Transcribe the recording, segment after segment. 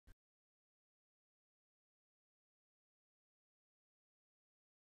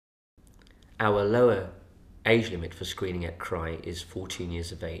Our lower age limit for screening at CRI is 14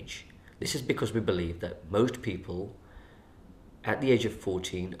 years of age. This is because we believe that most people at the age of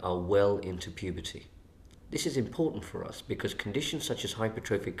 14 are well into puberty. This is important for us because conditions such as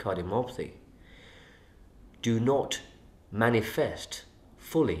hypertrophic cardiomyopathy do not manifest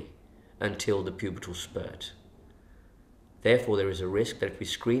fully until the pubertal spurt. Therefore, there is a risk that if we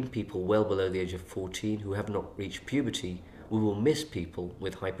screen people well below the age of 14 who have not reached puberty, we will miss people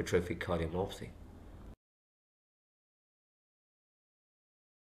with hypertrophic cardiomyopathy.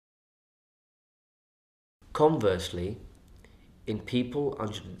 Conversely, in people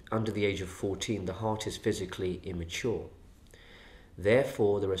under the age of 14, the heart is physically immature.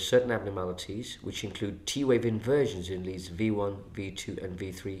 Therefore, there are certain abnormalities, which include T-wave inversions in leads V1, V2 and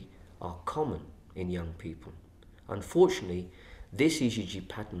V3 are common in young people. Unfortunately, this ECG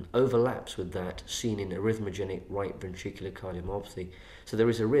pattern overlaps with that seen in arrhythmogenic right ventricular cardiomyopathy, so there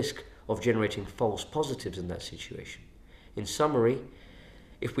is a risk of generating false positives in that situation. In summary,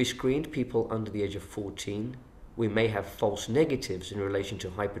 if we screened people under the age of 14, we may have false negatives in relation to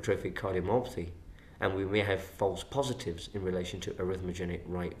hypertrophic cardiomyopathy, and we may have false positives in relation to arrhythmogenic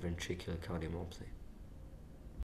right ventricular cardiomyopathy.